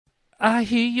I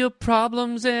hear your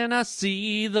problems and I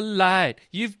see the light.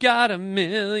 You've got a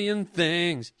million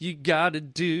things. You gotta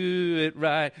do it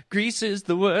right. Grease is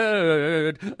the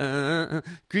word.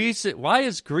 Grease it. Why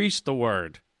is grease the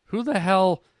word? Who the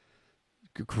hell?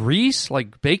 Grease?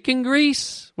 Like bacon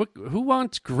grease? Who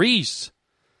wants grease?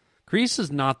 Grease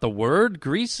is not the word.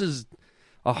 Grease is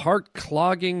a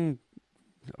heart-clogging...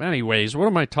 Anyways, what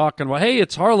am I talking about? Hey,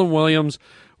 it's Harlan Williams.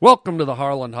 Welcome to the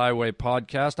Harlan Highway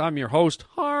Podcast. I'm your host,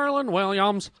 Harlan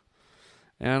Williams,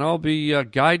 and I'll be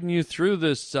guiding you through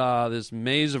this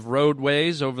maze of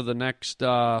roadways over the next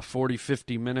 40,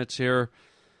 50 minutes here,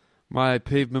 my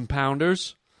pavement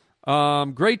pounders.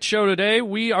 Great show today.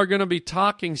 We are going to be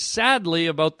talking, sadly,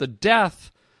 about the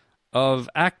death of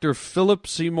actor Phillip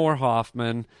Seymore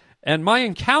Hoffman and my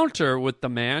encounter with the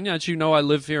man. As you know, I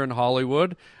live here in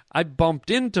Hollywood. I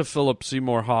bumped into Phillip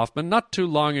Seymore Hoffman not too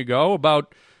long ago,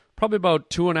 probably about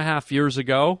 2.5 years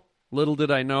ago. Little did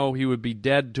I know he would be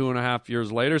dead 2.5 years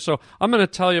later. So I'm going to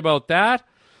tell you about that.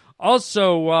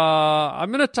 Also,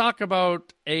 I'm going to talk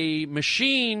about a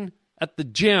machine at the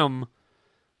gym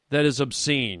that is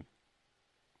obscene.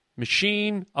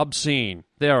 Machine obscene.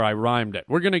 There, I rhymed it.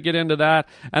 We're going to get into that.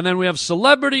 And then we have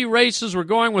celebrity races. We're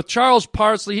going with Charles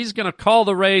Parsley. He's going to call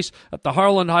the race at the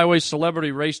Harlan Highway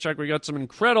Celebrity Racetrack. We got some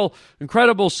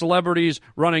incredible celebrities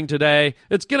running today.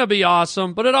 It's going to be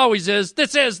awesome, but it always is.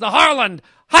 This is the Harlan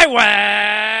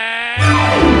Highway!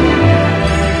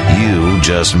 You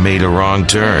just made a wrong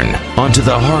turn onto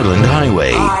the Harlan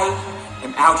Highway. I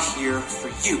am out here for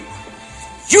you.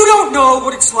 You don't know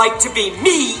what it's like to be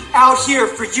me out here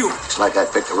for you. It's like I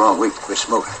picked the wrong week to quit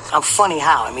smoking. I'm funny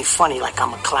how? I mean funny like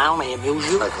I'm a clown, I amuse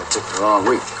you. Like I picked the wrong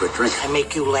week to quit drinking. I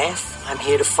make you laugh. I'm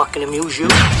here to fucking amuse you.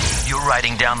 You're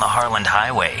riding down the Harlan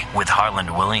Highway with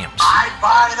Harlan Williams. I'd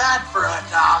buy that for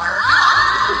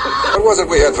 $1. What was it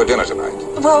we had for dinner tonight?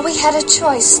 Well, we had a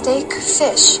choice, steak,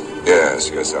 fish.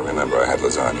 Yes, I remember. I had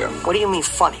lasagna. What do you mean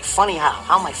funny? Funny how?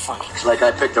 How am I funny? It's like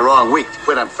I picked the wrong week to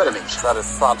quit amphetamines. That is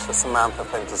such a Samantha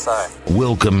thing to say.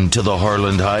 Welcome to the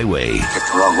Harlan Highway.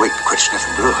 Picked the wrong week to quit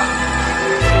sniffing glue.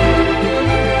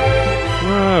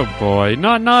 Oh boy,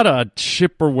 not a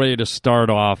chipper way to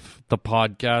start off the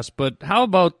podcast, but how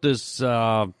about this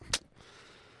Phillip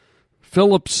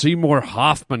Seymore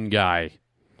Hoffman guy?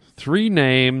 3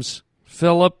 names,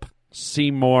 Phillip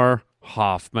Seymore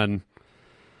Hoffman.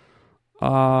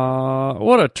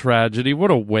 What a tragedy, what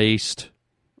a waste.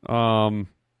 Once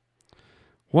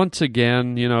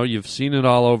again, you've seen it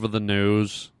all over the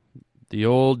news. The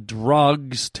old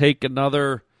drugs take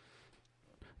another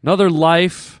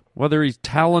life, whether he's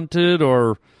talented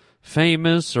or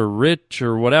famous or rich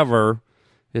or whatever.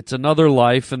 It's another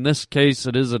life. In this case,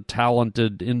 it is a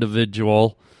talented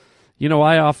individual.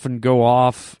 I often go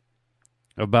off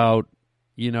about,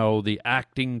 the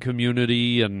acting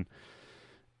community and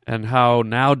how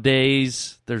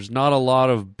nowadays there's not a lot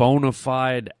of bona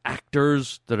fide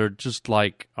actors that are just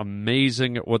like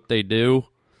amazing at what they do.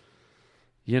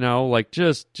 Like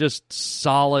just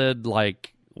solid,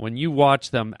 like when you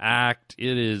watch them act,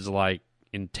 it is like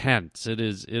intense. It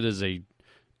is a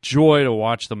joy to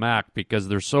watch them act because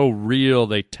they're so real.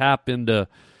 They tap into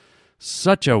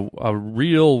such a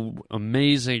real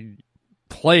amazing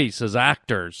place as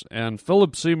actors. And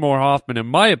Phillip Seymore Hoffman, in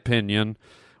my opinion,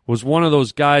 was one of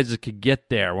those guys that could get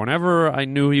there. Whenever I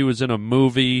knew he was in a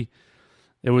movie,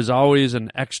 it was always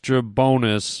an extra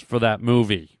bonus for that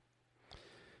movie.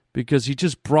 Because he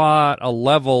just brought a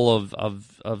level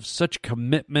of such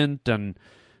commitment and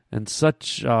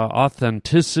such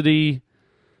authenticity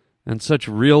and such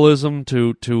realism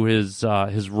to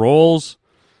his roles.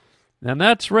 And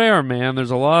that's rare, man. There's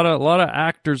a lot of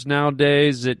actors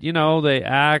nowadays that, they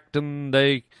act and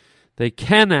they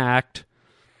can act,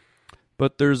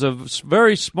 but there's a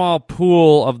very small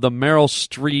pool of the Meryl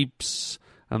Streeps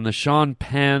and the Sean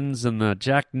Penns and the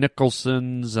Jack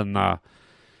Nicholsons and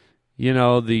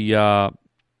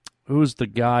who's the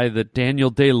guy that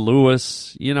Daniel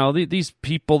Day-Lewis, these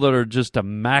people that are just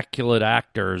immaculate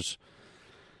actors.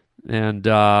 And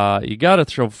you got to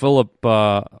throw Phillip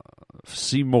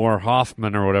Seymore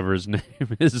Hoffman or whatever his name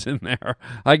is in there.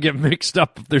 I get mixed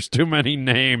up if there's too many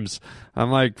names.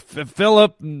 I'm like,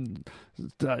 Phillip, Morgan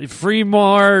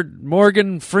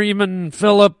Freeman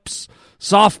Phillips,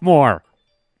 sophomore.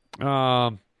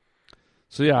 So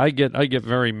yeah, I get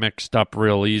very mixed up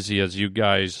real easy, as you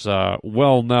guys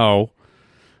well know.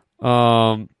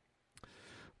 But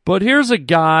here's a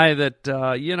guy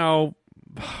that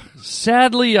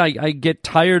sadly I get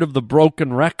tired of the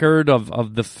broken record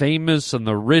of the famous and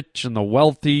the rich and the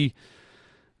wealthy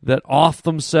that off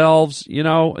themselves. You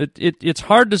know, it's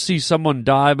hard to see someone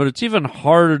die, but it's even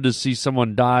harder to see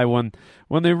someone die when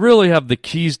they really have the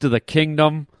keys to the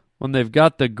kingdom, when they've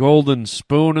got the golden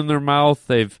spoon in their mouth.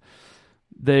 They've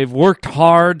worked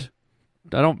hard.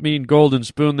 I don't mean golden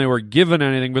spoon, they were given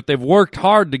anything, but they've worked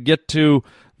hard to get to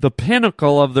the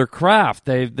pinnacle of their craft.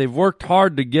 They've worked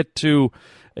hard to get to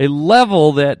a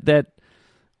level that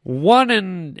 1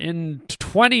 in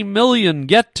 20 million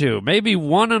get to, maybe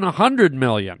 1 in 100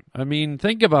 million. I mean,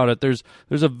 think about it. There's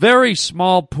a very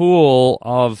small pool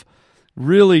of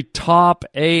really top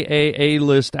AAA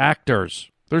list actors.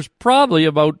 There's probably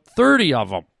about 30 of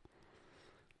them.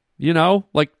 You know,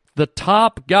 like the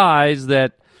top guys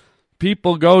that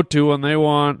people go to when they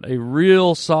want a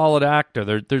real solid actor.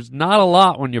 There's not a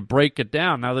lot when you break it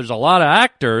down. Now, there's a lot of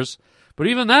actors, but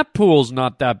even that pool's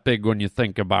not that big when you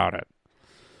think about it.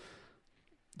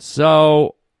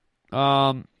 So,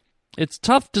 it's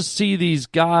tough to see these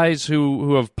guys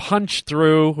who have punched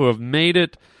through, who have made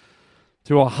it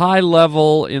to a high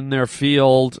level in their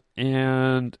field,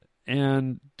 and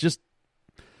just,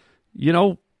 you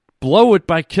know, blow it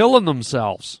by killing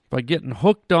themselves, by getting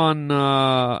hooked on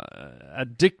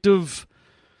addictive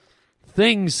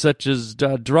things such as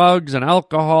drugs and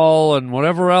alcohol and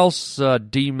whatever else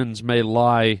demons may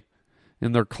lie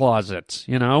in their closets,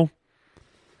 you know?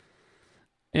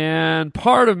 And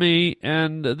part of me,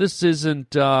 and this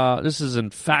isn't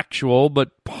factual,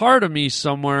 but part of me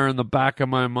somewhere in the back of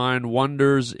my mind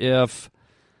wonders if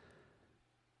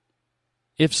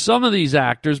some of these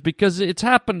actors, because it's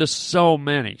happened to so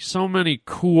many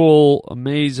cool,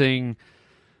 amazing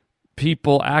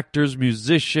people, actors,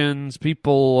 musicians,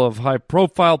 people of high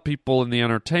profile, people in the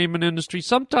entertainment industry,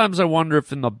 sometimes I wonder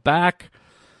if in the back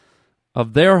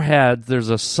of their heads there's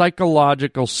a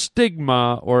psychological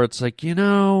stigma, or it's like, you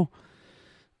know,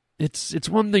 it's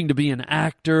one thing to be an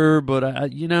actor,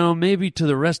 but you know, maybe to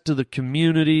the rest of the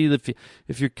community,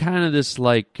 if you're kind of this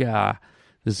like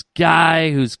this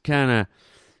guy who's kind of,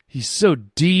 he's so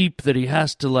deep that he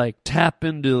has to like tap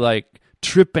into like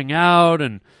tripping out,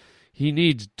 and he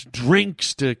needs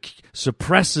drinks to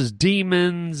suppress his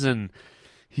demons, and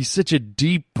he's such a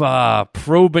deep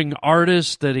probing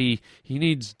artist that he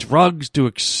needs drugs to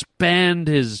expand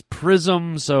his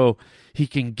prism so he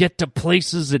can get to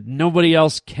places that nobody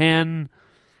else can.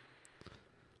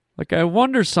 Like, I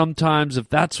wonder sometimes if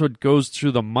that's what goes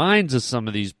through the minds of some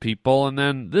of these people. And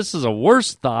then this is a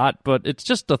worse thought, but it's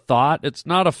just a thought. It's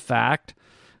not a fact.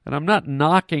 And I'm not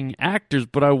knocking actors,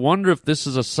 but I wonder if this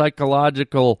is a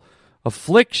psychological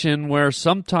affliction where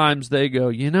sometimes they go,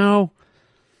 you know,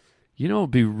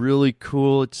 it'd be really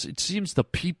cool. It seems the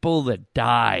people that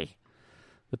die,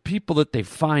 the people that they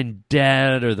find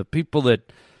dead, or the people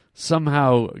that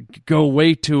somehow go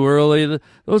way too early,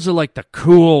 those are like the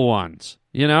cool ones.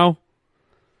 You know?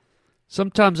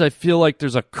 Sometimes I feel like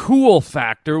there's a cool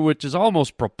factor, which is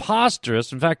almost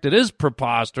preposterous. In fact, it is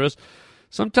preposterous.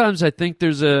 Sometimes I think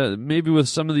there's maybe with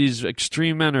some of these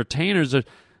extreme entertainers,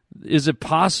 is it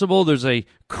possible there's a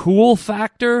cool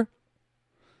factor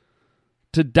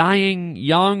to dying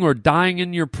young or dying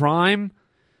in your prime?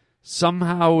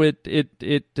 Somehow it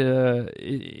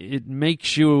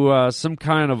makes you some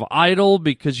kind of idol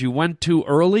because you went too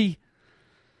early?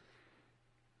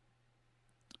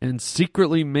 And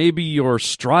secretly, maybe you're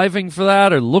striving for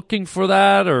that or looking for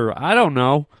that, or I don't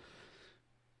know.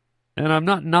 And I'm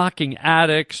not knocking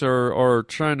addicts or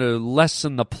trying to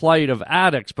lessen the plight of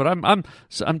addicts, but I'm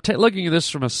looking at this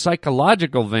from a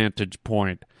psychological vantage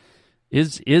point.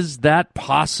 Is that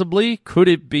possibly? Could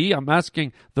it be? I'm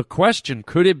asking the question.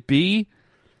 Could it be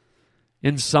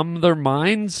in some of their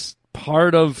minds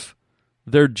part of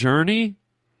their journey?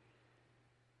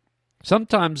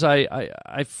 Sometimes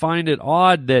I find it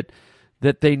odd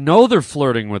that they know they're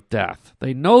flirting with death.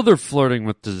 They know they're flirting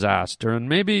with disaster. And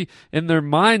maybe in their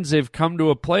minds they've come to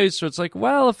a place where it's like,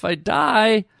 well, if I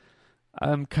die,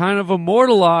 I'm kind of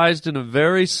immortalized in a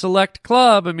very select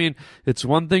club. I mean, it's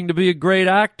one thing to be a great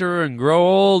actor and grow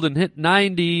old and hit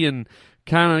 90 and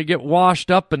kind of get washed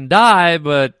up and die,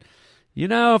 but you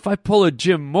know, if I pull a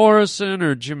Jim Morrison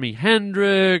or Jimi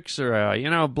Hendrix or,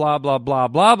 blah, blah, blah,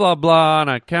 blah, blah, blah, and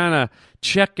I kind of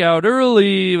check out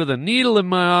early with a needle in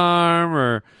my arm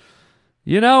or,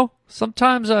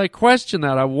 sometimes I question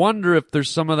that. I wonder if there's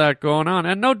some of that going on.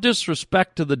 And no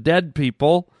disrespect to the dead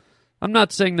people. I'm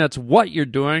not saying that's what you're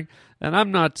doing, and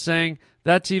I'm not saying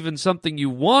that's even something you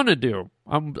want to do.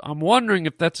 I'm wondering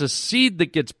if that's a seed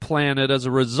that gets planted as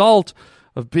a result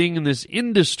of being in this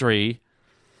industry.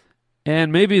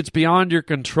 And maybe it's beyond your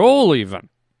control even.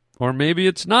 Or maybe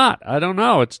it's not. I don't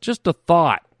know. It's just a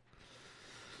thought.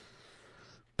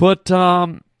 But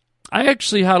I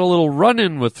actually had a little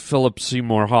run-in with Phillip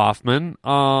Seymour Hoffman.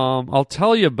 I'll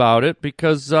tell you about it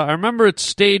because I remember it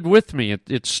stayed with me.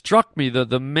 It struck me that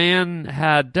the man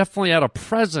definitely had a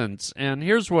presence. And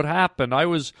here's what happened. I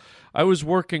was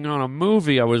working on a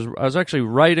movie. I was actually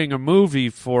writing a movie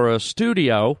for a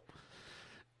studio,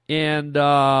 and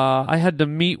I had to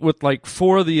meet with like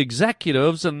 4 of the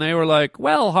executives, and they were like,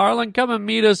 "Well, Harlan, come and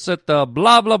meet us at the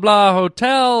blah blah blah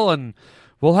hotel, and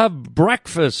we'll have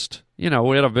breakfast." We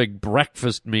had a big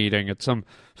breakfast meeting at some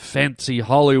fancy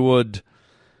Hollywood,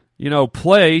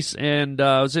 place, and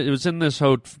it was in this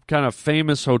kind of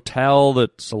famous hotel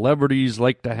that celebrities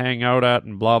like to hang out at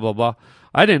and blah, blah, blah.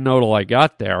 I didn't know till I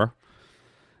got there.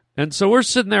 And so we're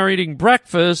sitting there eating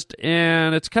breakfast,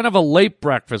 and it's kind of a late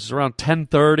breakfast. It's around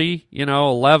 10:30,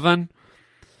 11.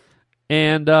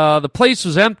 And the place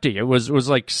was empty. It was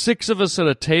like 6 of us at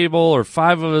a table or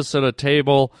 5 of us at a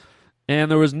table,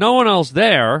 and there was no one else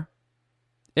there.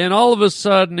 And all of a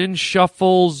sudden, in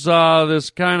shuffles this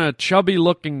kind of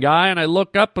chubby-looking guy, and I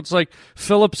look up, it's like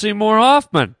Phillip Seymour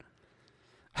Hoffman.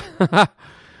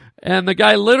 And the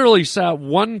guy literally sat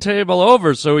one table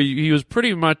over, so he was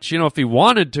pretty much, if he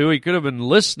wanted to, he could have been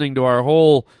listening to our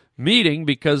whole meeting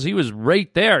because he was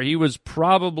right there. He was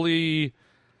probably,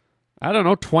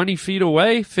 20 feet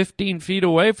away, 15 feet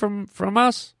away from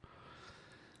us.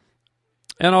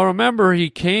 And I remember he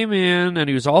came in, and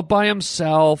he was all by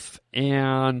himself,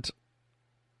 and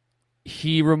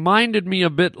he reminded me a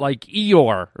bit like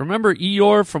Eeyore. Remember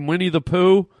Eeyore from Winnie the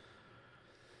Pooh?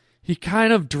 He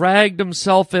kind of dragged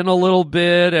himself in a little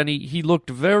bit, and he looked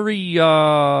very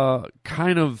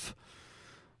kind of,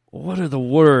 what are the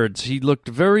words? He looked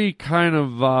very kind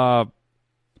of, a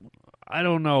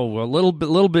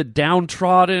little bit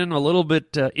downtrodden, a little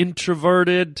bit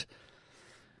introverted.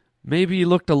 Maybe he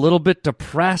looked a little bit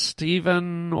depressed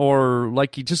even, or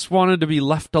like he just wanted to be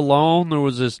left alone. There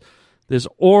was this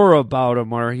aura about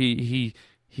him where he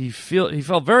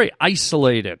felt very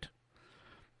isolated.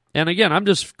 And again, I'm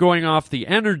just going off the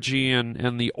energy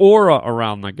and the aura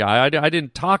around the guy. I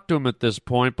didn't talk to him at this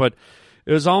point, but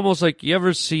it was almost like you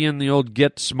ever see in the old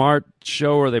Get Smart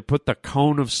show where they put the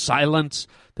cone of silence.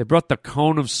 They brought the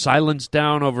cone of silence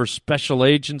down over special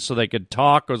agents so they could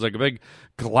talk. It was like a big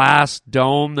glass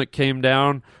dome that came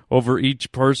down over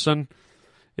each person.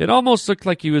 It almost looked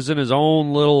like he was in his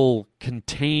own little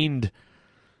contained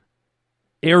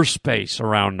airspace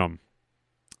around him.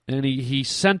 And he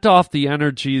sent off the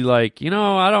energy like,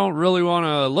 I don't really want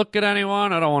to look at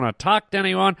anyone. I don't want to talk to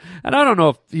anyone. And I don't know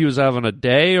if he was having a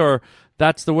day or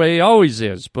that's the way he always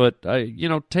is. But,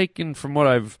 taken from what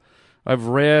I've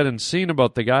read and seen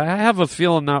about the guy, I have a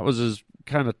feeling that was his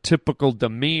kind of typical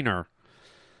demeanor.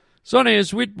 So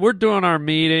anyways, we're doing our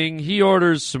meeting. He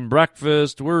orders some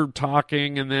breakfast. We're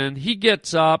talking, and then he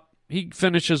gets up. He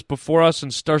finishes before us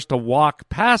and starts to walk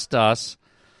past us,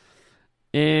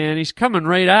 and he's coming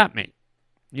right at me.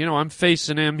 I'm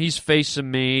facing him. He's facing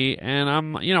me,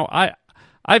 and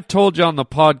I've told you on the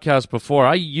podcast before,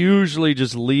 I usually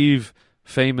just leave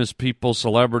famous people,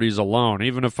 celebrities alone,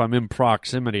 even if I'm in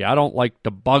proximity. I don't like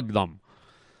to bug them.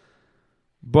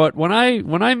 But when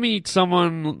I meet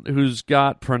someone who's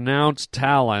got pronounced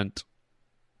talent,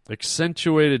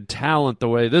 accentuated talent the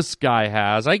way this guy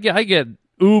has, I get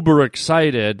uber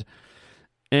excited.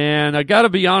 And I got to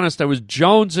be honest, I was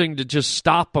jonesing to just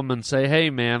stop him and say, "Hey,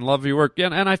 man, love your work."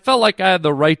 And I felt like I had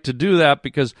the right to do that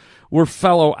because we're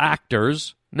fellow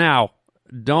actors. Now,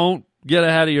 don't get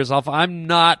ahead of yourself. I'm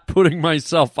not putting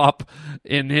myself up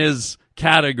in his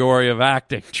category of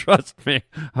acting. Trust me,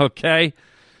 okay?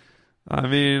 I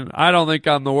mean, I don't think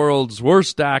I'm the world's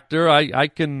worst actor. I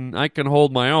can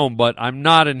hold my own, but I'm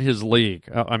not in his league.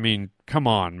 I mean, come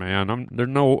on, man. I'm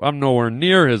nowhere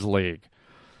near his league.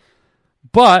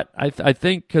 But I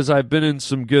think because I've been in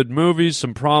some good movies,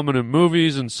 some prominent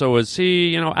movies, and so is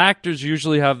he. Actors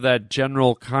usually have that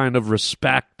general kind of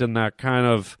respect and that kind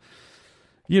of,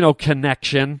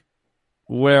 connection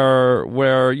where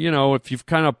if you've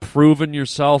kind of proven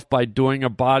yourself by doing a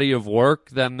body of work,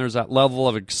 then there's that level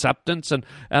of acceptance, and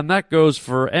that goes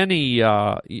for any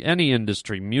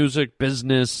industry, music,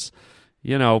 business,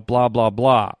 blah blah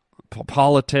blah,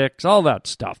 politics, all that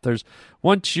stuff. There's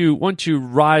once you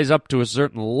rise up to a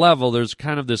certain level, there's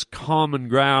kind of this common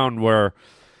ground where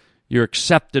you're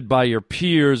accepted by your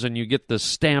peers and you get the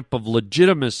stamp of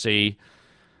legitimacy.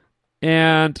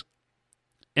 And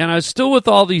I was still with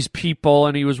all these people,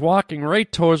 and he was walking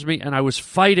right towards me, and I was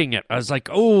fighting it. I was like,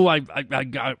 "Oh, I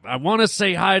want to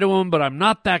say hi to him, but I'm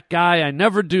not that guy. I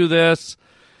never do this."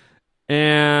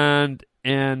 And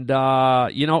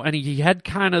he had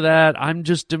kind of that, I'm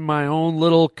just in my own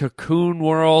little cocoon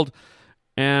world.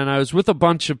 and I was with a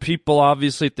bunch of people,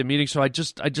 obviously, at the meeting, so I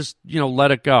just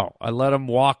let it go. I let him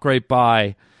walk right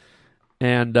by,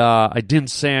 and I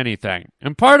didn't say anything.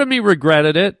 And part of me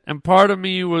regretted it, and part of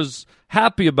me was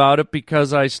happy about it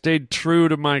because I stayed true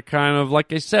to my kind of,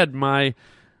 like I said, my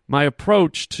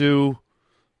approach to,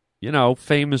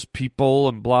 famous people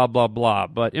and blah, blah, blah.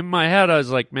 But in my head, I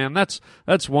was like, man,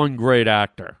 that's one great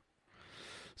actor.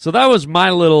 So that was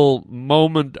my little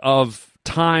moment of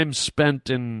time spent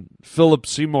in Phillip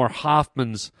Seymour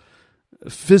Hoffman's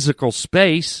physical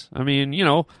space. I mean,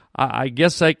 I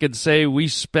guess I could say we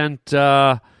spent,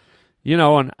 an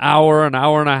hour and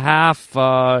a half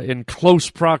in close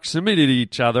proximity to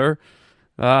each other,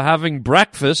 having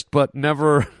breakfast, but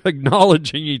never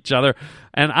acknowledging each other.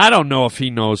 And I don't know if he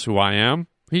knows who I am.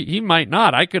 He might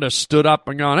not. I could have stood up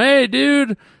and gone, "Hey,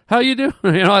 dude, how you doing?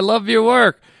 I love your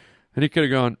work." And he could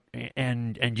have gone,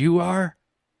 and you are?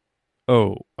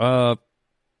 Oh,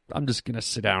 I'm just going to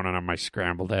sit down on my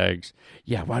scrambled eggs.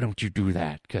 Yeah, why don't you do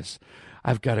that? Because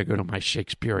I've got to go to my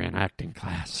Shakespearean acting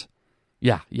class.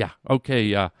 Yeah,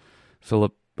 okay,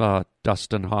 Phillip,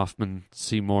 Dustin, Hoffman,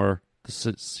 Seymore, the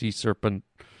Sea Serpent,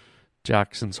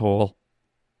 Jackson's Hole.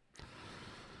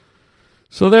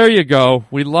 So there you go.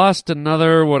 We lost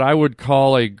another, what I would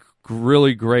call a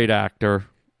really great actor.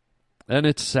 And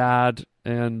it's sad.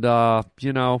 And, I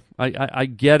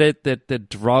get it that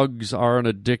drugs are an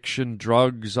addiction.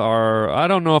 Drugs are, I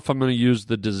don't know if I'm going to use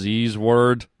the disease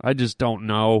word. I just don't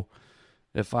know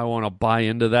if I want to buy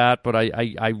into that. But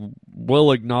I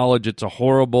will acknowledge it's a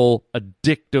horrible,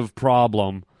 addictive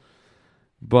problem.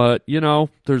 But,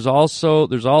 there's also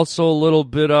a little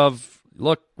bit of,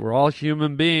 look, we're all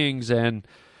human beings and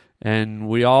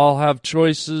we all have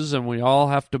choices and we all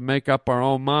have to make up our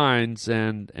own minds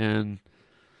and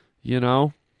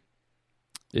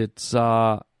it's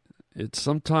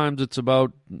sometimes it's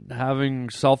about having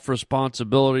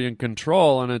self-responsibility and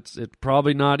control, and it's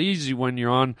probably not easy when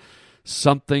you're on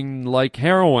something like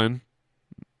heroin.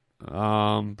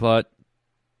 But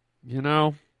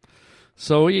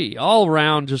so all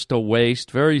around just a waste,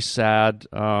 very sad.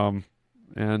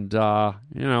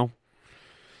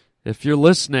 If you're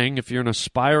listening, if you're an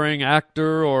aspiring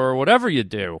actor or whatever you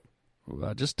do,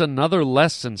 just another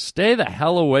lesson. Stay the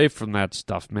hell away from that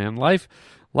stuff, man. Life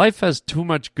has too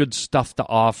much good stuff to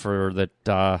offer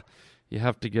that you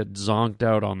have to get zonked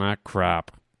out on that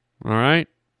crap. All right?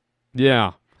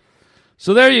 Yeah.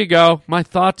 So there you go. My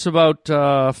thoughts about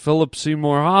Phillip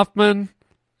Seymour Hoffman,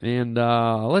 and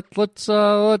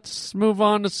let's move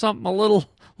on to something a little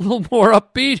more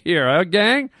upbeat here, huh,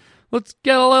 gang? Let's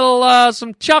get a little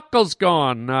some chuckles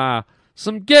going,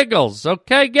 some giggles,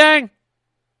 okay, gang?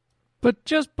 But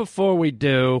just before we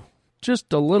do,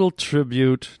 just a little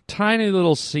tribute, tiny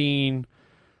little scene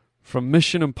from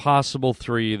Mission Impossible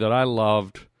 3 that I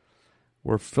loved,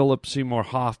 where Phillip Seymour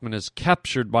Hoffman is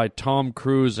captured by Tom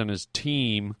Cruise and his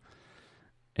team,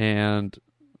 and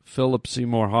Phillip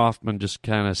Seymour Hoffman just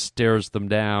kind of stares them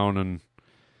down and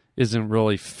isn't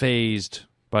really fazed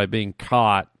by being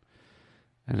caught,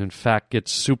 and in fact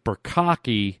gets super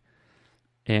cocky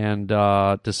and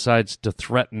decides to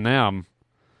threaten them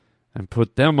and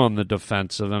put them on the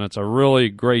defensive, and it's a really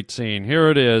great scene. Here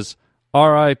it is,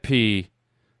 R.I.P.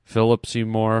 Phillip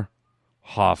Seymour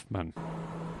Hoffman.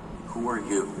 Who are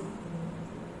you?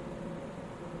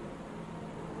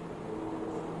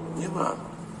 You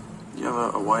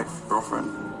have a wife, girlfriend?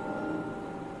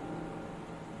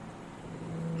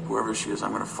 Whoever she is,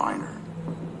 I'm going to find her.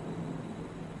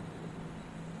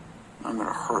 I'm going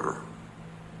to hurt her.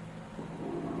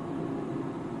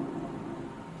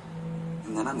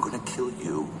 And then I'm going to kill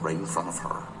you right in front of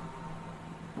her.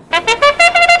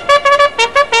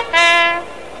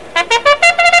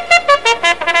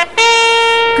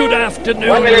 Good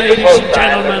afternoon, ladies and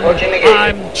gentlemen.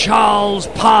 I'm Charles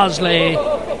Parsley,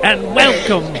 and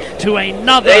welcome to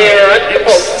another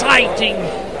exciting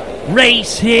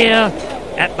race here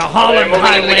at the Holland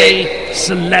Highway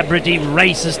Celebrity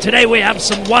Races. Today we have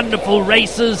some wonderful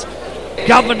races.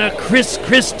 Governor Chris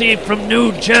Christie from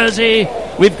New Jersey.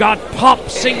 We've got pop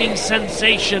singing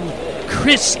sensation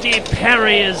Christy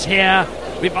Perry is here.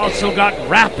 We've also got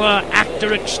rapper,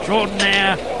 actor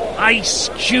extraordinaire Ice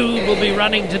Cube will be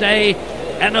running today.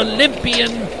 And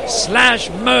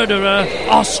Olympian/murderer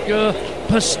Oscar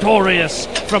Pistorius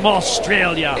from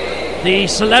Australia. The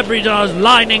celebrities are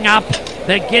lining up.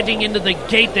 They're getting into the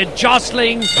gate. They're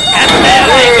jostling. And there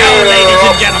they go, ladies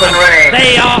and gentlemen.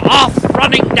 They are off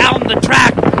running down the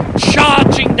track.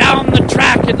 Charging down the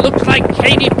track. It looks like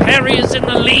Katy Perry is in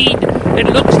the lead. It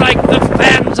looks like the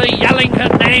fans are yelling her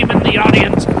name in the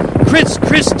audience. Chris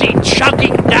Christie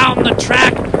chugging down the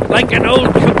track like an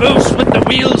old caboose with the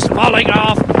wheels falling falling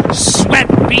off, sweat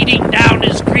beating down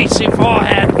his greasy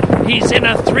forehead. He's in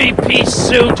a three-piece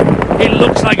suit. He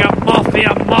looks like a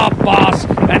mafia mob boss.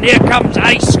 And here comes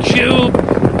Ice Cube,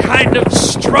 kind of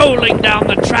strolling down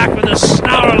the track with a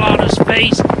snarl on his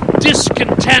face,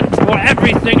 discontent for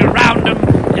everything around him.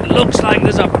 It looks like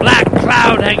there's a black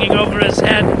cloud hanging over his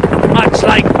head, much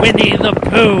like Winnie the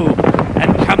Pooh.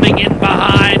 And coming in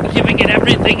behind, giving it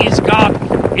everything he's got,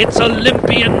 it's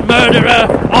Olympian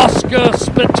murderer Oscar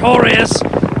Pistorius.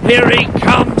 Here he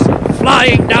comes,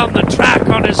 flying down the track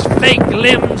on his fake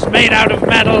limbs made out of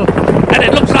metal. And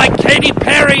it looks like Katy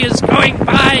Perry is going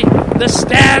by the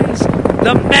stands.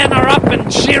 The men are up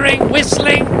and cheering,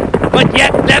 whistling, but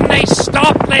yet then they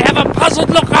stop. They have a puzzled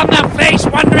look on their face,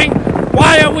 wondering,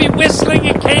 why are we whistling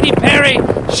at Katy Perry?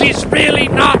 She's really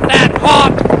not that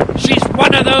hot. She's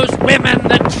one of those women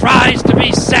that tries to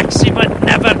be sexy but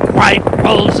never quite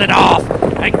pulls it off.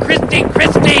 And Christy,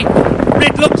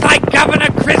 it looks like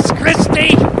Governor Chris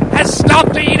Christie has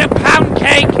stopped to eat a pound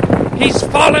cake. He's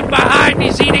fallen behind.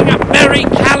 He's eating a Mary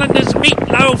Callender's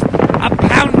meatloaf, a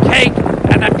pound cake,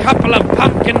 and a couple of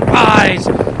pumpkin pies.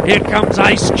 Here comes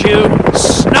Ice Cube,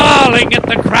 snarling at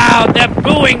the crowd. They're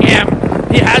booing him.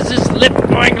 He has his lip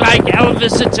going like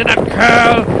Elvis. It's in a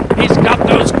curl. He's got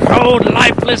those cold,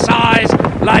 lifeless eyes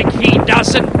like he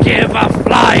doesn't give a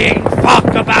flying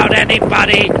fuck about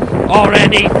anybody or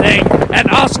anything. And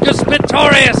Oscar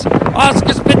Pistorius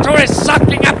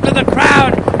sucking up to the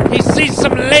crowd. He sees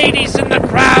some ladies in the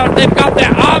crowd. They've got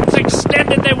their arms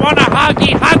extended. They want a hug.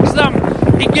 He hugs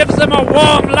them. He gives them a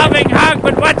warm, loving hug.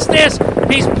 But what's this?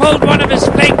 He's pulled one of his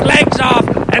fake legs off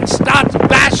and starts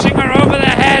bashing her over the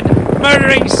head,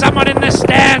 murdering someone in the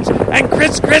stands. And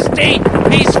Chris Christie,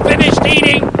 he's finished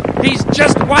eating. He's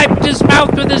just wiped his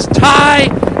mouth with his tie,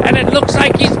 and it looks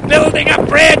like he's building a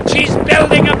bridge. He's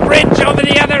building a bridge over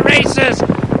the other races.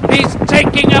 He's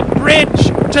taking a bridge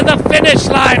to the finish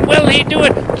line. Will he do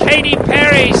it? Katy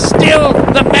Perry, still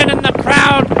the men in the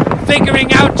crowd,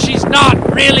 figuring out she's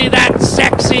not really that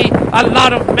sexy. A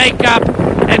lot of makeup,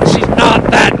 and she's not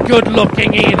that good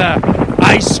looking either.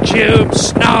 Ice Cube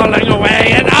snarling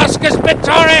away, and Oscar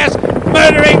Pistorius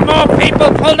murdering more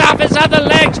people, pulled off his other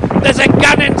legs. There's a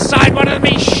gun inside one of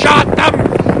them. He shot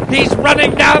them. He's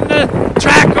running down the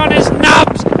track on his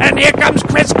nubs, and here comes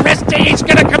Chris Christie. He's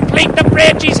going to complete the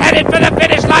bridge. He's headed for the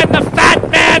finish line. The fat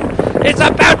man is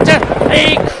about to...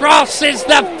 He crosses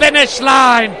the finish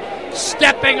line,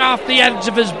 stepping off the edge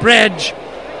of his bridge.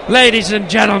 Ladies and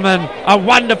gentlemen, a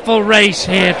wonderful race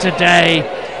here today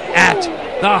at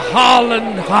the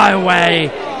Holland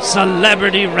Highway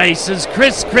Celebrity Races.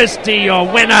 Chris Christie,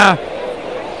 your winner,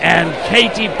 and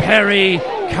Katy Perry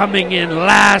coming in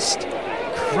last,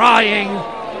 crying,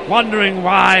 wondering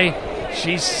why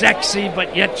she's sexy,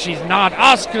 but yet she's not.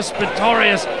 Oscar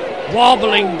Pistorius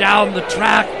wobbling down the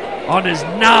track on his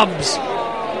nubs,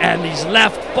 and he's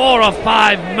left 4 or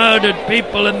 5 murdered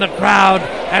people in the crowd,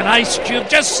 and Ice Cube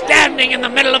just standing in the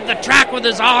middle of the track with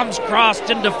his arms crossed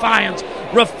in defiance,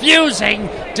 refusing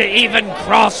to even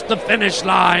cross the finish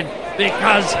line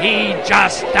because he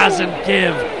just doesn't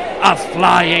give a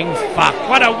flying fuck.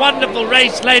 What a wonderful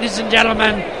race, ladies and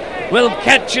gentlemen. We'll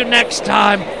catch you next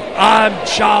time. I'm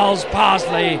Charles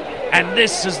Parsley, and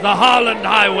this is the Holland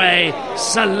Highway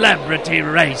Celebrity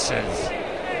Races.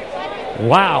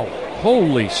 Wow.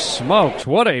 Holy smokes,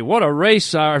 what a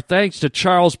race. Thanks to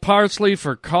Charles Parsley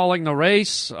for calling the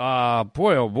race.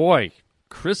 Boy, oh boy.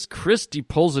 Chris Christie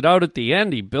pulls it out at the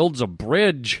end. He builds a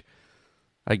bridge,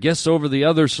 I guess, over the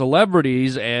other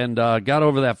celebrities and got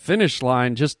over that finish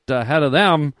line just ahead of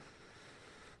them.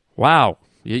 Wow.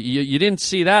 You didn't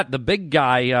see that, the big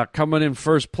guy coming in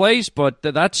first place, but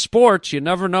that's sports. You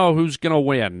never know who's going to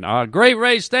win. Great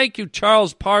race. Thank you,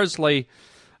 Charles Parsley.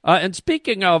 And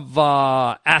speaking of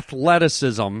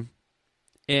athleticism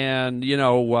and,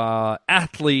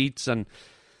 athletes and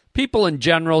people in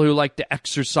general who like to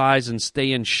exercise and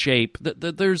stay in shape,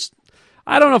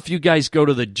 I don't know if you guys go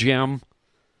to the gym,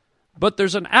 but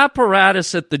there's an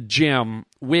apparatus at the gym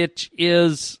which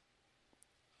is,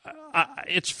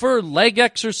 it's for leg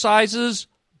exercises,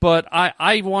 but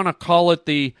I want to call it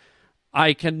the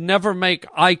I can never make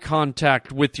eye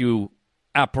contact with you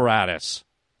apparatus.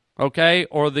 Okay,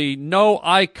 or the no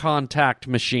eye contact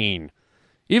machine,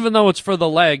 even though it's for the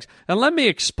legs. And let me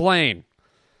explain.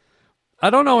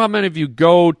 I don't know how many of you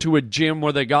go to a gym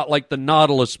where they got like the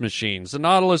Nautilus machines. The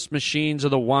Nautilus machines are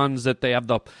the ones that they have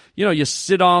you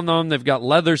sit on them. They've got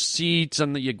leather seats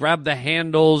and you grab the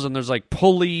handles and there's like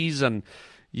pulleys and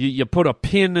you put a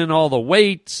pin in all the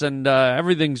weights and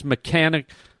everything's mechanized.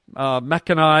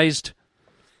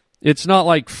 It's not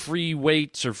like free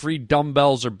weights or free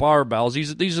dumbbells or barbells.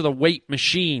 These are the weight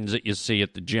machines that you see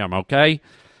at the gym, okay?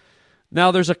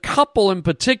 Now, there's a couple in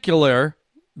particular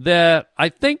that I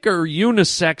think are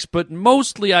unisex, but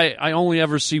mostly I only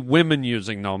ever see women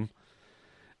using them.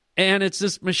 And it's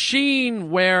this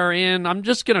machine wherein, I'm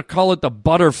just going to call it the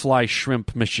butterfly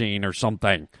shrimp machine or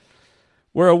something,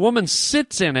 where a woman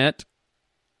sits in it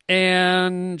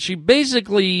and she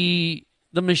basically,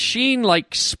 the machine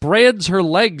like spreads her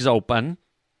legs open.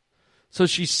 So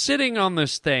she's sitting on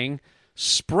this thing,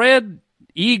 spread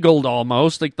eagled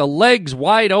almost, like the legs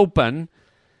wide open.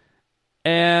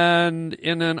 And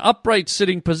in an upright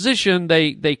sitting position,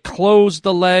 they close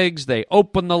the legs, they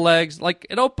open the legs. Like,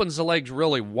 it opens the legs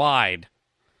really wide.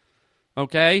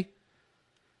 Okay?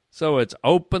 So it's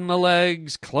open the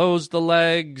legs, close the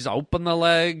legs, open the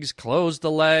legs, close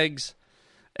the legs.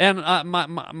 And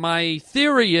my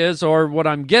theory is, or what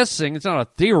I'm guessing, it's not a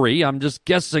theory, I'm just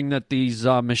guessing that these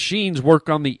machines work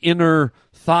on the inner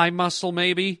thigh muscle,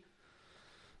 maybe.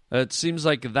 It seems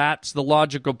like that's the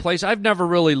logical place. I've never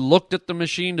really looked at the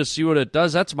machine to see what it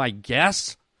does. That's my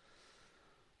guess.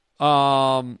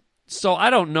 So I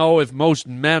don't know if most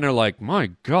men are like,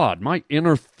 my God, my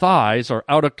inner thighs are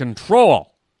out of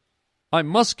control. I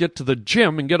must get to the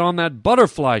gym and get on that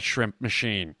butterfly shrimp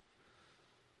machine.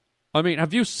 I mean,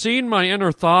 have you seen my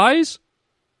inner thighs?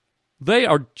 They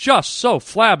are just so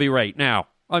flabby right now.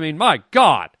 I mean, my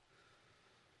God.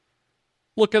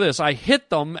 Look at this. I hit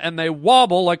them, and they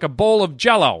wobble like a bowl of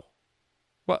Jell-O.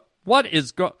 What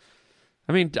is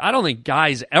I mean, I don't think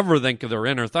guys ever think of their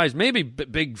inner thighs. Maybe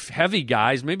big, heavy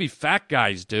guys, maybe fat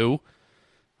guys do.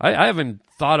 I haven't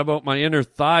thought about my inner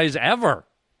thighs ever.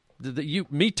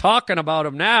 Me talking about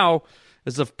them now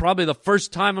is probably the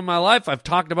first time in my life I've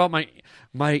talked about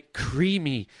my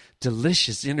creamy,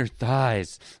 delicious inner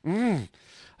thighs.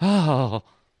 Oh.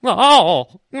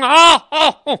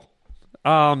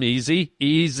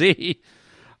 Easy.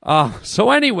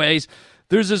 So anyways,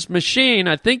 there's this machine,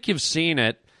 I think you've seen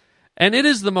it, and it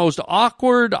is the most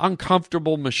awkward,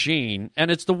 uncomfortable machine, and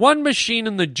it's the one machine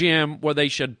in the gym where they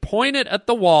should point it at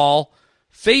the wall,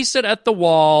 face it at the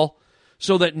wall,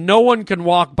 so that no one can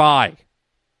walk by.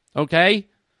 Okay?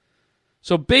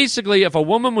 So basically, if a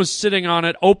woman was sitting on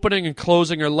it, opening and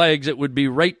closing her legs, it would be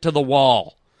right to the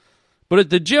wall. But at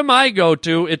the gym I go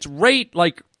to, it's right,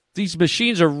 like, these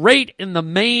machines are right in the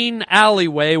main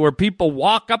alleyway where people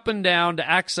walk up and down to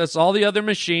access all the other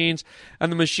machines, and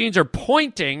the machines are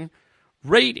pointing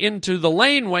right into the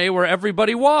laneway where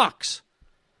everybody walks.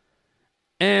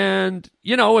 And,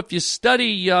 you know, if you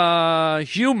study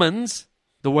humans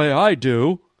the way I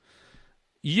do,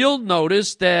 you'll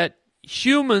notice that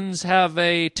humans have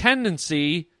a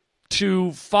tendency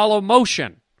to follow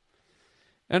motion.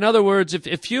 In other words,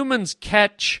 if humans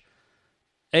catch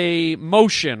a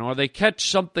motion, or they catch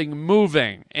something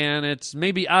moving, and it's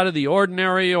maybe out of the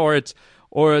ordinary, or it's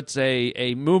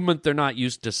a movement they're not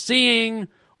used to seeing,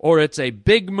 or it's a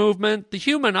big movement, the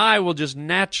human eye will just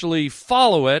naturally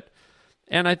follow it.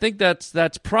 And I think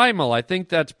that's primal. I think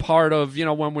that's part of, you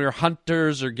know, when we're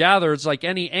hunters or gatherers, like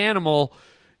any animal,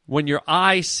 when your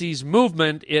eye sees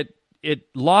movement, it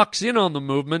locks in on the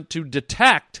movement to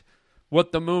detect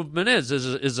what the movement is.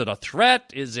 Is it a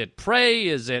threat? Is it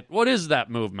prey? What is that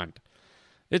movement?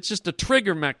 It's just a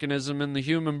trigger mechanism in the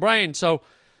human brain. So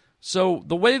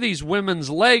the way these women's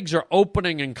legs are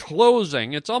opening and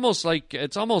closing, it's almost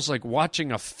like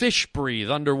watching a fish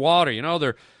breathe underwater. You know,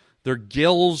 their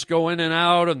gills go in and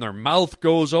out, and their mouth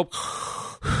goes up.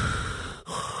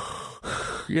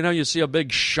 You know, you see a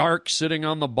big shark sitting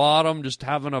on the bottom, just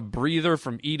having a breather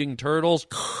from eating turtles.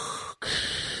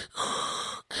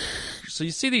 So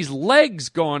you see these legs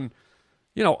going,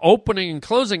 you know, opening and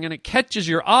closing, and it catches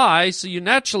your eye, so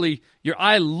your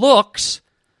eye looks.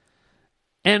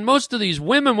 And most of these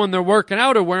women, when they're working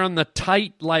out, are wearing the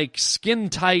tight, like, skin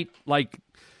tight, like,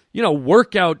 you know,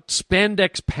 workout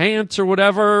spandex pants or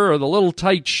whatever, or the little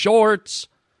tight shorts.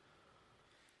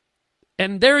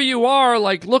 And there you are,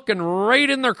 like, looking right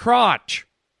in their crotch.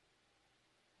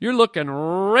 You're looking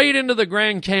right into the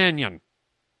Grand Canyon.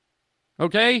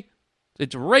 Okay?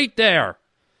 It's right there.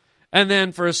 And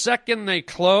then for a second they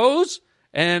close,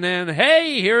 and then,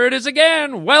 hey, here it is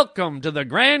again. Welcome to the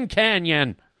Grand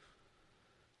Canyon.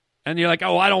 And you're like,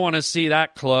 oh, I don't want to see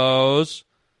that close.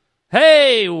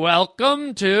 Hey,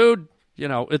 welcome to, you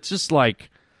know, it's just like,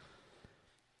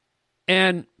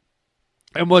 and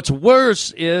what's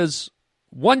worse is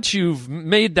once you've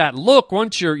made that look,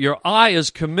 once your eye is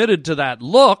committed to that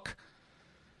look,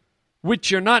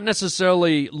 which you're not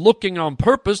necessarily looking on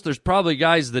purpose. There's probably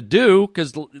guys that do,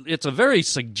 because it's a very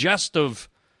suggestive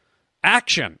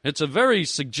action. It's a very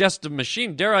suggestive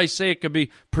machine. Dare I say it could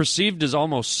be perceived as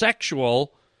almost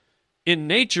sexual in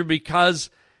nature, because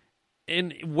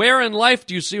where in life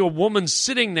do you see a woman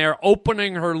sitting there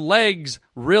opening her legs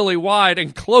really wide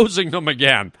and closing them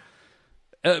again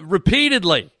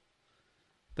repeatedly?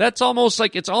 It's almost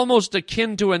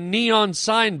akin to a neon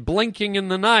sign blinking in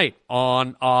the night.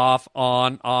 On, off,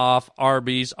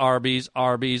 Arby's, Arby's,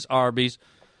 Arby's, Arby's,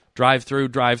 drive-through,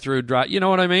 drive-through, drive. You know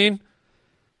what I mean?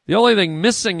 The only thing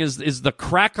missing is the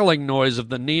crackling noise of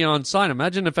the neon sign.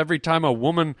 Imagine if every time a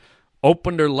woman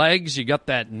opened her legs, you got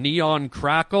that neon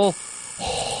crackle.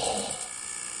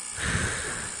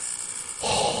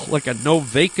 Like a no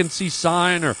vacancy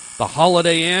sign or the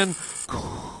Holiday Inn.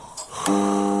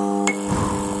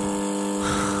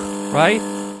 Right?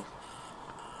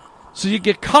 So you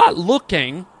get caught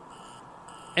looking,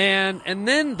 and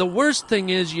then the worst thing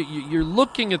is you're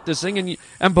looking at this thing,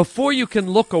 and before you can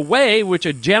look away, which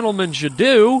a gentleman should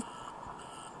do,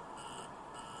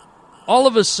 all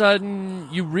of a sudden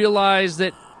you realize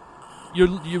that you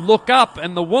look up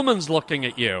and the woman's looking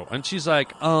at you, and she's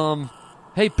like,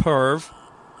 hey, perv,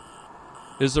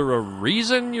 is there a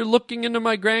reason you're looking into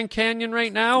my Grand Canyon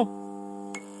right now?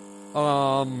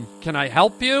 Can I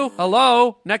help you?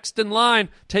 Hello? Next in line.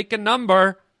 Take a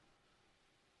number.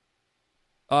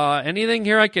 Anything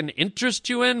here I can interest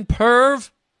you in,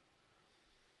 perv?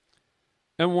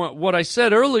 And what I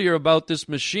said earlier about this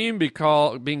machine being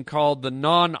called the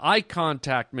non-eye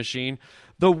contact machine,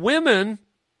 the women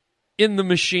in the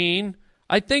machine,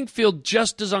 I think, feel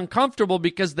just as uncomfortable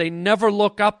because they never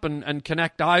look up and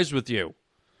connect eyes with you.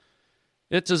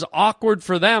 It's as awkward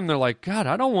for them. They're like, God,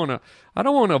 I don't want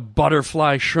to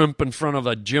butterfly shrimp in front of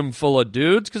a gym full of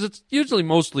dudes, because it's usually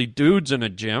mostly dudes in a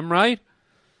gym, right?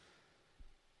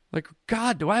 Like,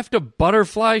 God, do I have to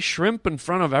butterfly shrimp in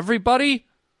front of everybody?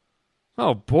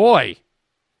 Oh, boy.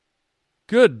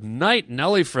 Good night,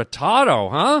 Nelly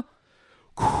Furtado,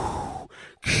 huh?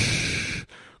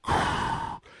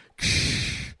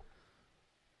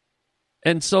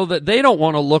 And so that they don't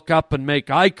want to look up and make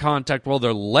eye contact while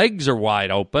their legs are wide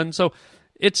open. So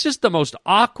it's just the most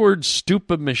awkward,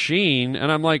 stupid machine.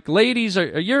 And I'm like, ladies,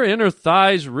 are your inner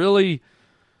thighs really...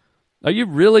 Are you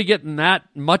really getting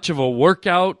that much of a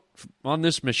workout on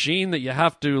this machine that you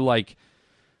have to, like,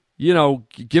 you know,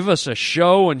 give us a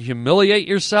show and humiliate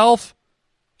yourself?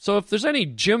 So if there's any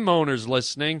gym owners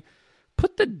listening,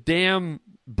 put the damn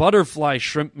butterfly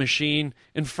shrimp machine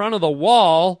in front of the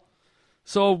wall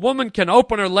so a woman can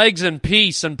open her legs in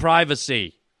peace and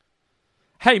privacy.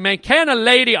 Hey, man, can a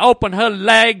lady open her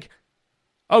leg,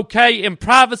 okay, in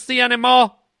privacy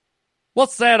anymore?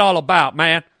 What's that all about,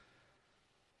 man?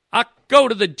 I go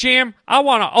to the gym, I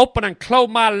want to open and close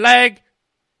my leg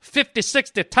 50,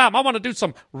 60 times. I want to do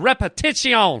some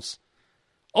repetitions,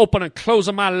 open and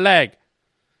closing my leg.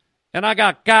 And I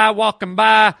got a guy walking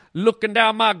by, looking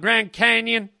down my Grand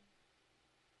Canyon,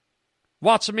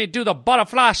 watching me do the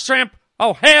butterfly shrimp.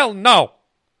 Oh, hell no.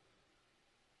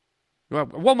 A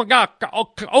woman got to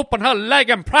open her leg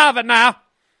in private now.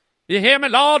 You hear me?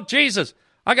 Lord Jesus,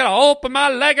 I got to open my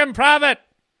leg in private.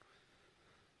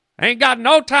 Ain't got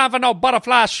no time for no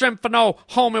butterfly shrimp for no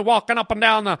homie walking up and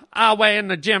down the highway in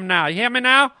the gym now. You hear me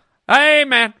now?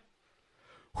 Amen.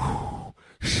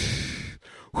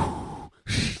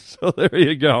 So there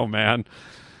you go, man.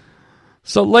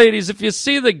 So, ladies, if you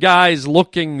see the guys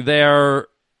looking there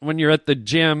when you're at the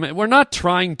gym, we're not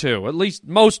trying to. At least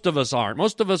most of us aren't.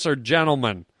 Most of us are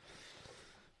gentlemen.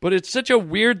 But it's such a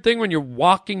weird thing when you're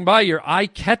walking by, your eye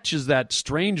catches that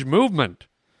strange movement.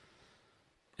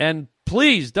 And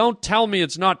please don't tell me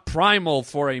it's not primal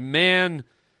for a man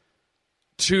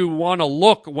to want to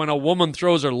look when a woman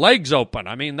throws her legs open.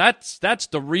 I mean, that's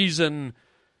the reason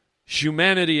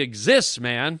humanity exists,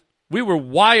 man. We were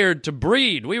wired to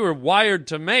breed. We were wired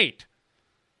to mate.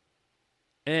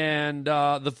 And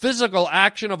the physical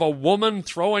action of a woman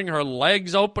throwing her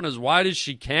legs open as wide as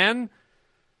she can,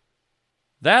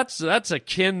 that's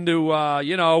akin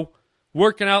to,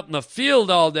 working out in the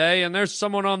field all day, and there's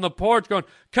someone on the porch going,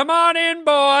 come on in,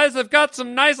 boys. I've got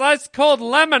some nice ice-cold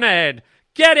lemonade.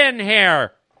 Get in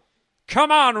here.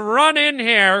 Come on, run in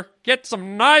here. Get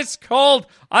some nice, cold,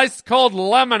 ice-cold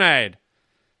lemonade.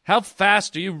 How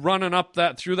fast are you running up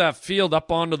through that field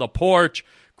up onto the porch,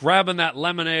 grabbing that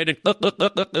lemonade and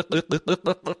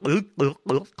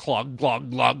clog,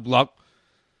 glug, glug, glug.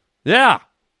 Yeah.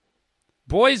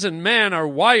 Boys and men are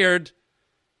wired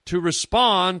to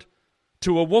respond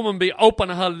to a woman be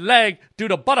opening her leg due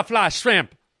to butterfly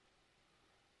shrimp.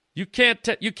 You can't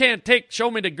show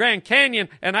me the Grand Canyon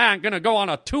and I ain't going to go on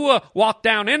a tour, walk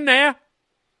down in there.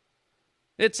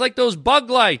 It's like those bug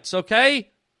lights,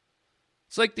 okay?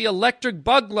 It's like the electric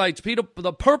bug lights,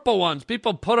 the purple ones.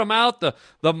 People put them out.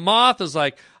 The moth is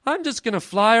like, I'm just going to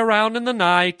fly around in the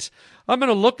night. I'm going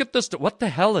to look at this. What the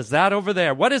hell is that over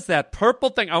there? What is that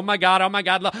purple thing? Oh, my God.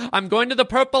 Look, I'm going to the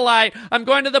purple light.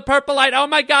 Oh,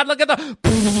 my God. Look at the...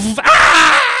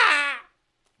 Ah!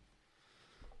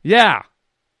 Yeah.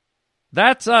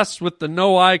 That's us with the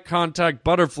no eye contact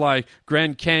butterfly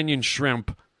Grand Canyon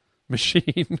shrimp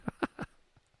machine.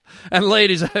 And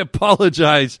ladies, I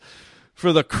apologize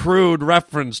for the crude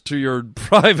reference to your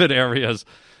private areas.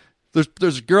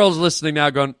 There's girls listening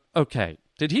now going, okay,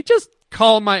 did he just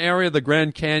call my area the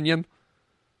Grand Canyon?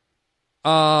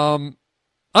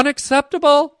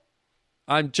 Unacceptable?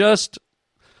 I'm just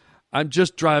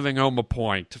driving home a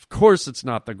point. Of course it's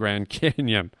not the Grand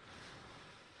Canyon.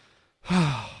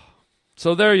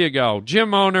 So there you go.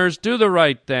 Gym owners, do the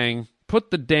right thing. Put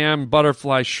the damn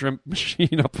butterfly shrimp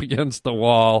machine up against the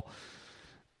wall.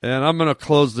 And I'm going to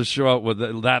close the show out with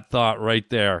that thought right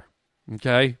there.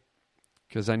 Okay?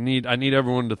 Because I need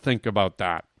everyone to think about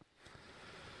that.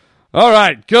 All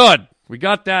right, good. We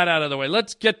got that out of the way.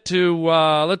 Let's get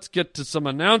to some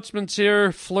announcements here.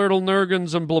 Flirtle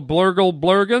Nurgans and Blurgle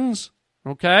Blurgans.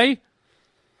 Okay?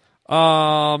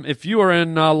 If you are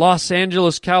in Los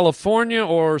Angeles, California,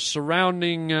 or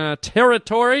surrounding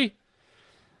territory,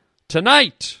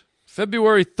 tonight,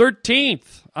 February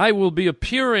 13th, I will be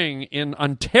appearing in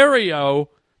Ontario,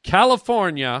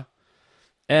 California,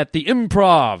 at the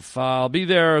Improv. I'll be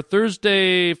there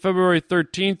Thursday, February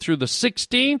 13th through the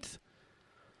 16th.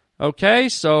 Okay,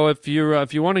 so if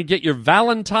you want to get your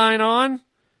Valentine on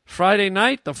Friday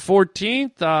night, the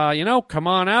 14th, come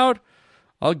on out.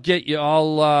 I'll get you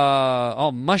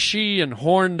all mushy and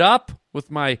horned up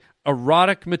with my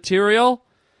erotic material,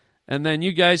 and then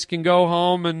you guys can go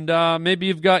home and maybe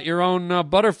you've got your own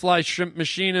butterfly shrimp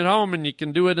machine at home, and you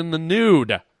can do it in the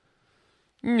nude.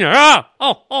 Yeah.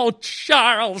 Oh,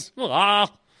 Charles.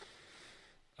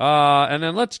 And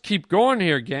then let's keep going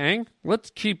here, gang. Let's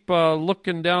keep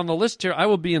looking down the list here. I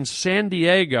will be in San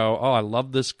Diego. Oh, I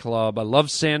love this club. I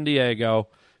love San Diego.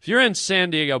 If you're in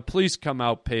San Diego, please come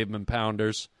out, Pavement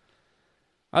Pounders.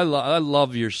 I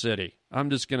love your city. I'm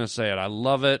just going to say it. I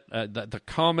love it. The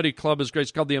comedy club is great.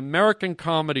 It's called the American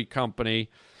Comedy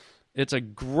Company. It's a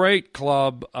great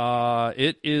club.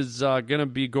 It is going to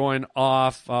be going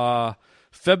off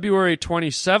February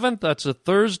 27th. That's a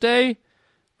Thursday.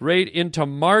 Right into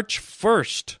March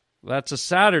 1st. That's a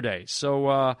Saturday.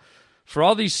 So for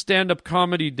all these stand-up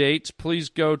comedy dates, please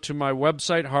go to my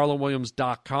website,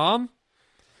 harlanwilliams.com.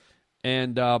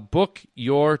 and book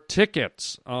your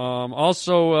tickets.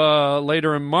 Also,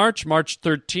 later in March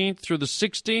 13th through the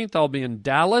 16th, I'll be in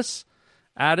Dallas,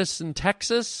 Addison,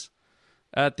 Texas,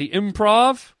 at the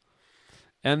Improv.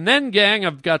 And then, gang,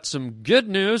 I've got some good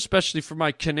news, especially for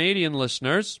my Canadian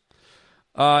listeners.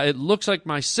 It looks like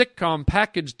my sitcom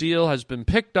package deal has been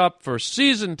picked up for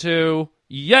Season 2.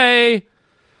 Yay!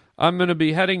 I'm going to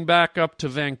be heading back up to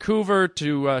Vancouver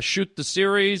to shoot the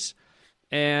series.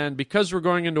 And because we're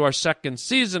going into our second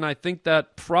season, I think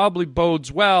that probably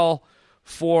bodes well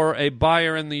for a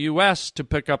buyer in the U.S. to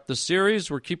pick up the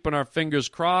series. We're keeping our fingers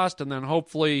crossed, and then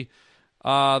hopefully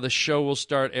the show will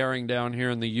start airing down here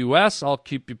in the U.S. I'll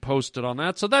keep you posted on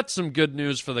that. So that's some good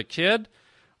news for the kid.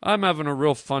 I'm having a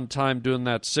real fun time doing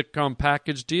that sitcom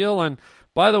package deal. And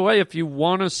by the way, if you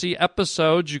want to see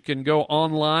episodes, you can go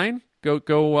online,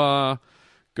 go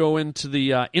into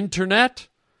the internet.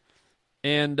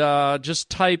 And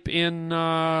just type in,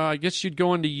 I guess you'd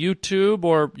go into YouTube,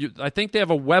 or I think they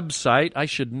have a website. I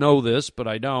should know this, but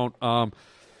I don't.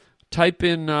 Type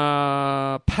in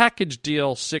package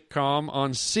deal sitcom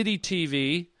on City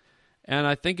TV, and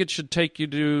I think it should take you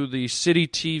to the City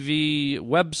TV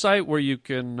website where you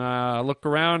can look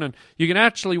around, and you can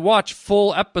actually watch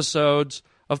full episodes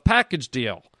of Package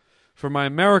Deal. For my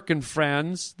American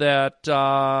friends that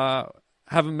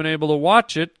haven't been able to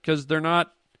watch it because they're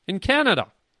not in Canada,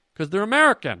 because they're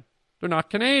American. They're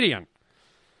not Canadian.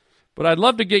 But I'd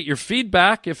love to get your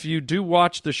feedback if you do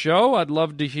watch the show. I'd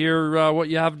love to hear what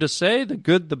you have to say, the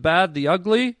good, the bad, the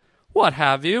ugly, what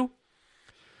have you.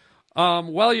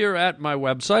 While you're at my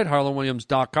website,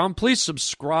 harlanwilliams.com, please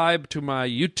subscribe to my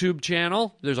YouTube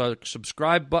channel. There's a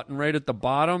subscribe button right at the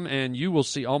bottom, and you will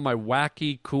see all my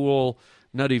wacky, cool,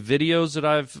 nutty videos that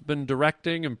I've been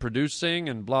directing and producing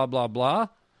and blah, blah, blah.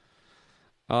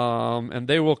 And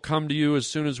they will come to you as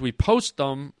soon as we post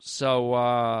them.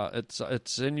 So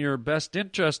it's in your best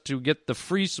interest to get the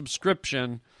free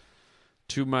subscription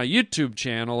to my YouTube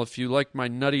channel if you like my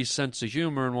nutty sense of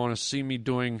humor and want to see me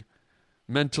doing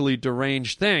mentally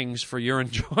deranged things for your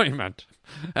enjoyment.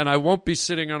 And I won't be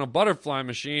sitting on a butterfly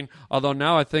machine, although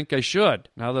now I think I should,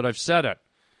 now that I've said it.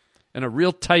 In a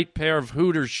real tight pair of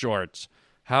Hooters shorts.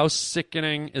 How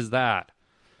sickening is that?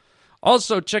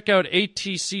 Also, check out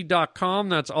atc.com.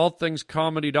 That's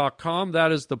allthingscomedy.com.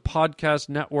 That is the podcast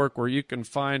network where you can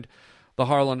find the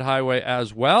Harland Highway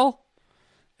as well.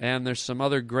 And there's some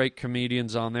other great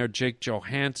comedians on there. Jake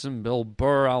Johansson, Bill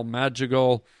Burr, Al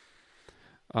Madrigal.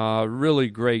 Really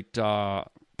great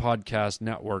podcast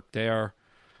network there.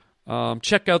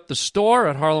 Check out the store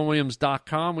at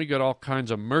harlandwilliams.com. We got all kinds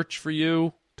of merch for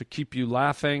you to keep you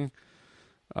laughing.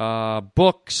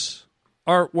 Books,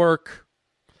 artwork.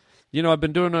 You know, I've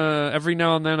been doing every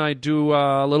now and then I do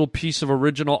a little piece of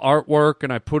original artwork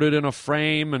and I put it in a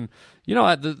frame. And, you know,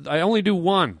 I only do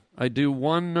one. I do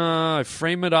one, I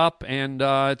frame it up, and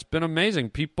it's been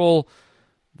amazing. People,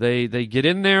 they get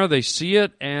in there, they see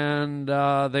it, and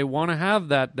they want to have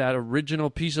that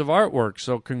original piece of artwork.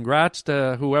 So congrats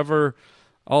to whoever,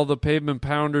 all the pavement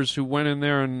pounders who went in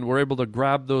there and were able to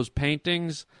grab those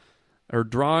paintings or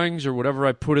drawings or whatever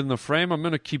I put in the frame. I'm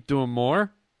going to keep doing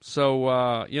more.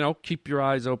 So, you know, keep your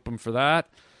eyes open for that.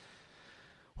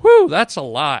 Whew, that's a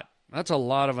lot. That's a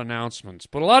lot of announcements.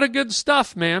 But a lot of good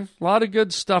stuff, man. A lot of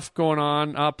good stuff going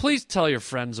on. Please tell your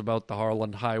friends about the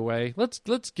Harland Highway.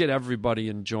 Let's get everybody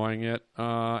enjoying it.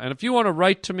 And if you want to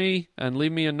write to me and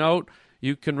leave me a note,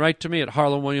 you can write to me at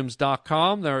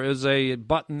harlandwilliams.com. There is a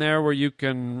button there where you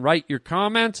can write your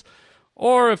comments.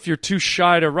 Or if you're too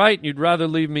shy to write and you'd rather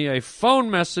leave me a phone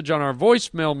message on our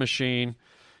voicemail machine,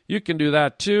 you can do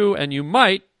that too, and you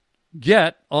might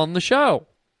get on the show.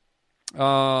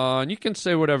 And you can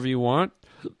say whatever you want.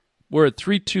 We're at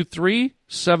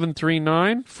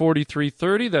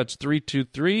 323-739-4330. That's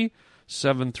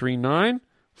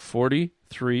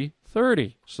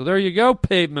 323-739-4330. So there you go,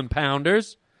 pavement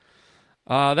pounders.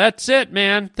 That's it,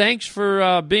 man. Thanks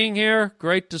for being here.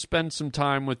 Great to spend some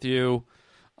time with you.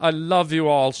 I love you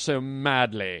all so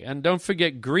madly. And don't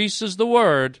forget, grease is the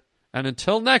word. And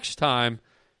until next time,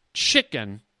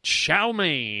 chicken chow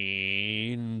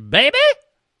mein, baby!